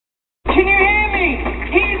Can you hear me?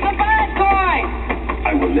 He's the bad guy!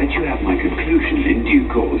 I will let you have my conclusion in due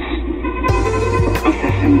course.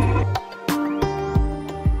 Assessing.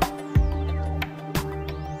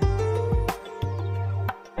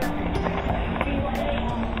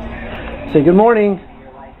 Say good morning.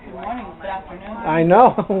 Good morning, good afternoon. I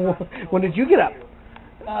know. When did you get up?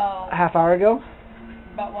 A half hour ago?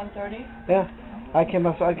 About 1:30. Yeah. I came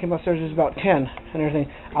upstairs, it was about 10 and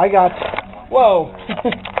everything. I got, whoa!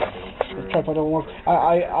 The tripod don't work.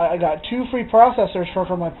 I got 2 free processors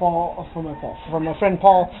from my friend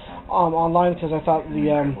Paul online, because I thought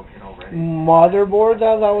the motherboard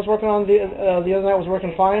that I was working on the other night was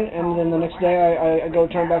working fine, and then the next day I go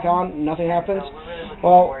turn it back on, nothing happens.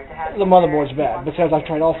 Well, the motherboard's bad, because I've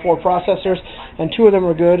tried all 4 processors, and 2 of them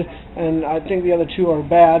are good, and I think the other 2 are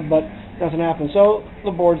bad, but nothing happens. So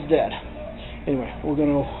the board's dead. Anyway, we're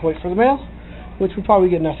going to wait for the mail, which we probably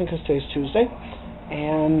get nothing because today's Tuesday,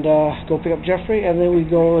 and go pick up Jeffrey, and then we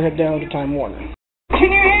go head down to Time Warner.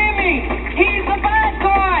 Can you hear me? He's the bad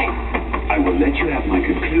guy! I will let you have my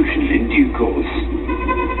conclusion in due course.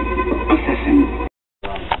 Assessing.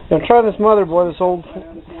 Now try this motherboard, this old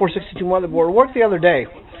 462 motherboard. It worked the other day.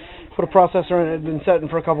 Put a processor in it, had been setting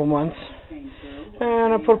for a couple months.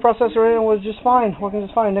 And I put a processor in, it was just fine, working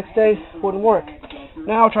just fine. Next day, wouldn't work.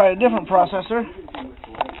 Now I'll try a different processor.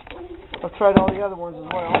 I've tried all the other ones as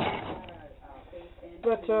well.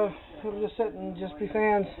 But it'll just sit and just be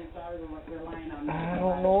fans. I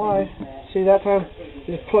don't know why. See, that time,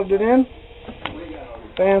 just plugged it in.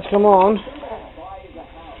 Fans come on.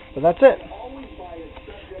 But that's it.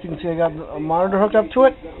 You can see I got a monitor hooked up to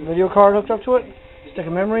it, video card hooked up to it, stick a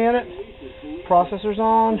memory in it, processor's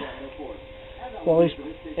on, well, at least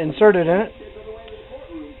inserted in it,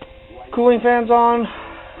 cooling fans on,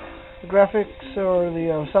 the graphics or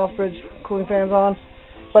the Southbridge cooling fans on,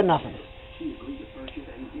 but nothing.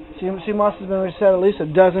 CMOS has been reset at least a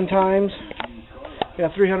dozen times. We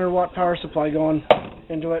have 300 watt power supply going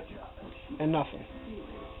into it, and nothing.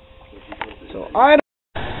 So I don't.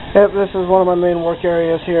 Yep, this is one of my main work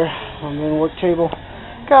areas here, my main work table.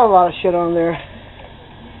 Got a lot of shit on there.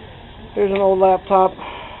 Here's an old laptop,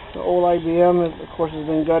 the old IBM, of course has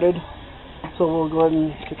been gutted, so we'll go ahead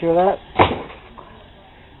and take care of that.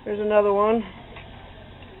 Here's another one.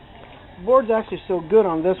 The board's actually still good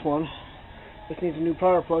on this one. Just needs a new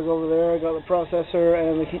power plug over there. I got the processor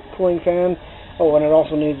and the cooling fan. Oh, and it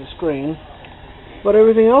also needs a screen. But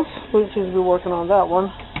everything else, we seem to be working on that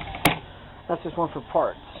one. That's just one for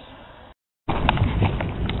parts.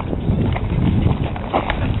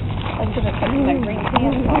 I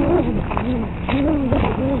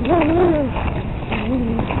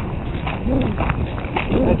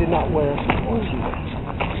did not wear it.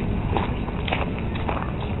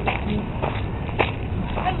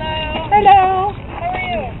 Hello. How are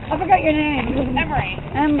you? I forgot your name. Emery.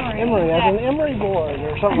 Emery, as an Emery board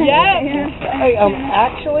or something. Yes. Hey,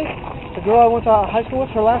 actually, the girl I went to high school with,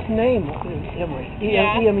 her last name is Emery.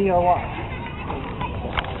 E-M-E-R-Y.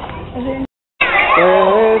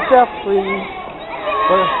 There is Jeffrey.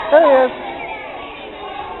 There he is.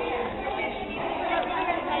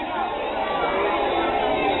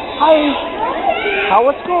 Hi. How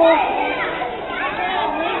was school?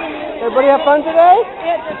 Everybody have fun today?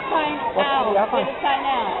 Yeah, just time out. Did you have fun? Just time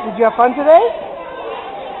out. Did you have fun today?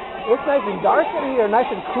 It's nice and dark in here, nice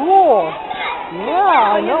and cool.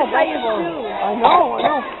 Yeah, I know. Try your shoes. I know.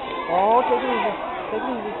 Oh, take it easy. Take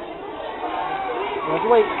it easy. Let's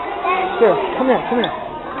wait. Here, come here.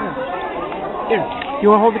 Here. You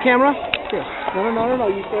want to hold the camera? Here. No.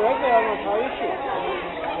 You stay right there. I'm going to tie your shoe.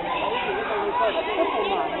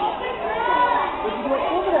 What did you do at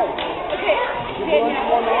school today? Okay. You doing some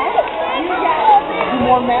more math? Do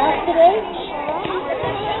more math today?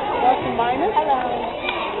 Plus and minus? Hello.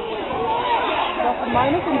 Plus and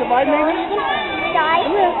minus and divide maybe? Guys.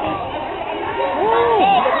 Come here.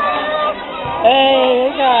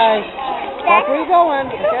 Hey guys. Watch where you're going,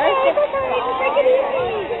 okay? Take it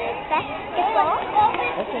easy. Basketball?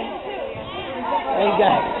 Okay. Hey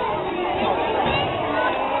guys.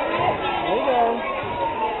 There you go.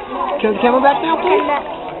 Turn the camera back now, please.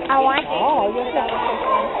 I want Oh, yes.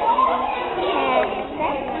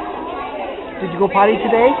 Did you go potty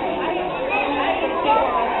today?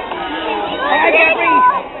 Hi, Jeffrey.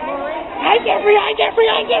 Hi, Jeffrey.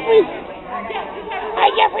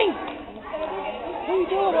 What are you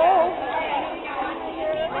doing, Al?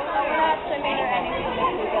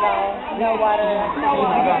 No water.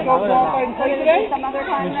 Go outside and play today? Some other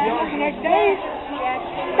time. Next day?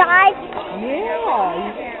 Guys.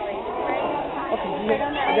 Yeah. Okay,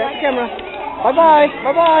 I got the camera. Bye-bye.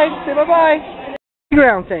 Say bye-bye.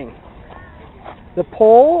 Playground thing. The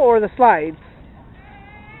pole or the slides?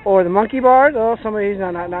 Or the monkey bars? Oh, somebody's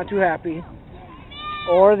not too happy.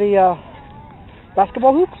 Or the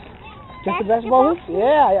basketball hoops? Just the basketball hoops?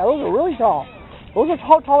 Yeah, those are really tall. Those are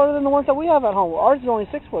taller than the ones that we have at home. Ours is only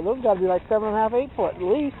 6 foot. Those got to be like 7.5, 8 foot at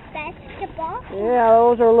least. Basketball? Yeah,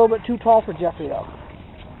 those are a little bit too tall for Jeffrey though.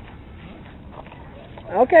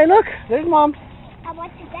 Okay, look, there's Mom. I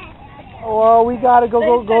want to basketball. Well, we gotta go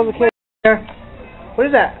to the kitchen there. What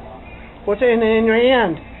is that? What's in your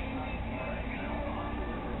hand?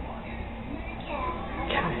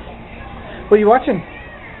 What are you watching?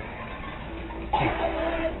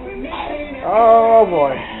 Oh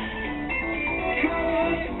boy.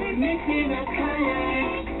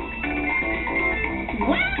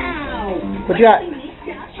 What you got?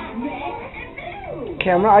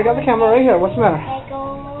 Camera? I got the camera right here. What's the matter?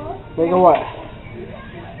 Lego what?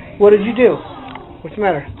 What did you do? What's the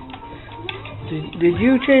matter? Did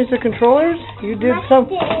you change the controllers? You did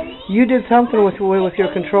something. You did something with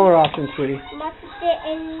your controller options, sweetie.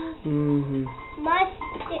 Mm-hmm.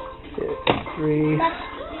 3.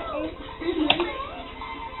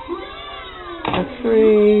 That's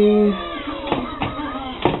 3.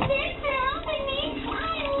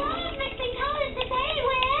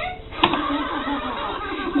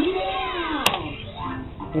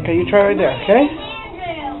 Okay, you try right there, okay?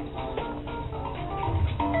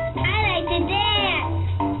 I like to dance.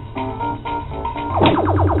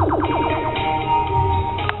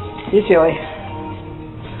 You silly.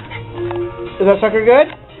 Is that sucker good?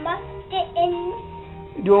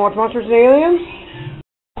 Do you want to watch Monsters and Aliens?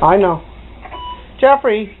 I know.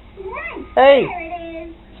 Jeffrey! Hey!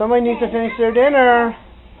 Somebody needs to finish their dinner.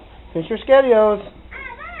 Finish your SpaghettiOs.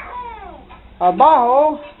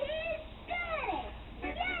 Abajo!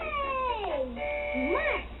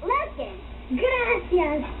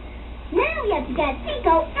 Gracias. Now we have to get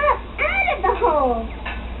Tico up out of the hole.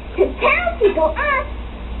 To tell Tico up,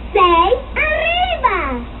 say arriba.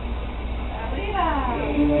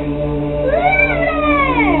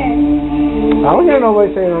 I don't hear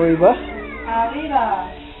nobody saying arriba. Arriba.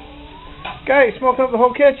 Okay, smoking up the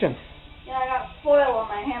whole kitchen. Yeah, I got foil on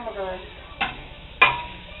my hamburger.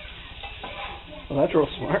 Well, that's real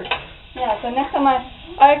smart. Yeah, so next time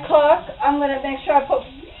I cook, I'm going to make sure I put,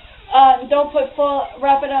 don't put foil,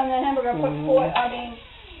 wrap it on the hamburger, put foil,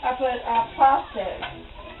 I put plastic.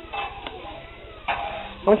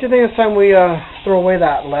 Don't you think it's time we throw away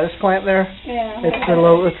that lettuce plant there? Yeah. It's a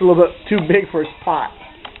little bit too big for its pot.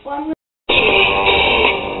 Well,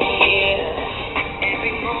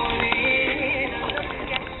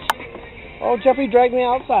 Oh, Jeffrey dragged me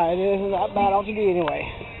outside. It isn't that bad out to be anyway.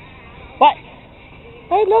 But,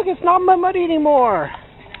 hey, look, it's not muddy anymore.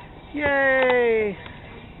 Yay!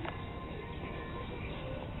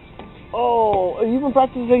 Oh, have you been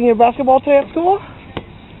practicing your basketball today at school?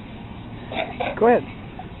 Go ahead.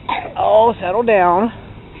 Oh, settle down.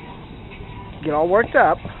 Get all worked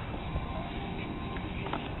up.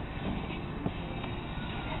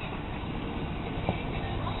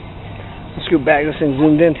 Scoot back. This thing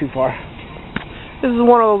zoomed in too far. This is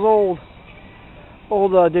one of those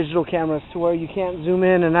old digital cameras to where you can't zoom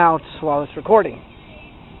in and out while it's recording.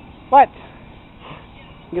 What?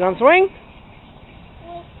 Get on swing?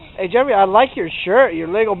 Hey, Jeffrey, I like your shirt, your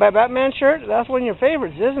Lego Batman shirt. That's one of your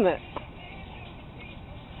favorites, isn't it?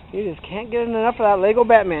 You just can't get enough of that Lego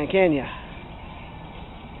Batman, can you?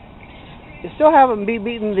 You still haven't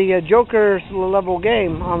beaten the Joker's level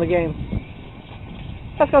game on the game.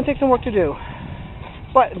 That's going to take some work to do.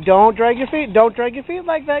 But don't drag your feet. Don't drag your feet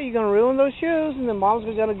like that. You're going to ruin those shoes, and then Mom's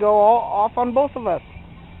going to go all off on both of us.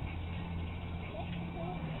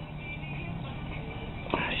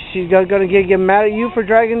 She's going to get mad at you for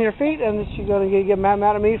dragging your feet, and she's going to get mad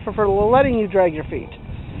at me for letting you drag your feet.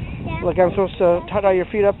 Yeah. Look, I'm supposed to tie your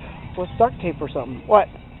feet up with duct tape or something. What?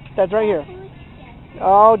 That's right here.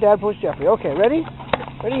 Oh, Dad pushed Jeffrey. Okay, ready?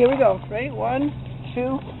 Ready? Here we go. Ready? 1,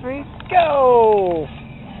 2, 3, go!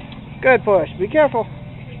 Good push. Be careful.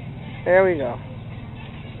 There we go.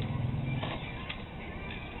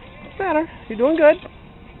 What's the matter? You're doing good.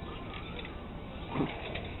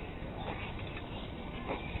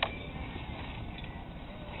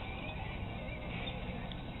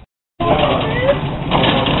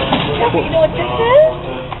 Jeffrey, you know what this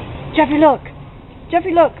is? Jeffrey, look.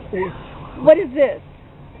 Jeffrey, look. What is this?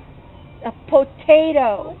 A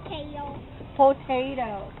potato.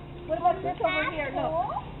 Potato. What about this over here?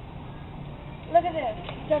 Look. Look at this.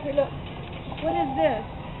 Jeffrey, look. What is this?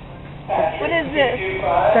 What is this?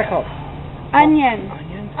 What's that called? Onion.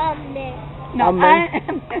 Onion? No,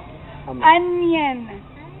 Onion. onion.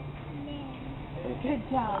 Good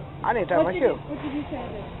job. I need to talk like you. What did you say?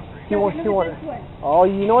 He wants. Oh,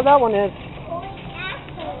 you know what that one is.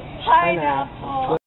 Pineapple.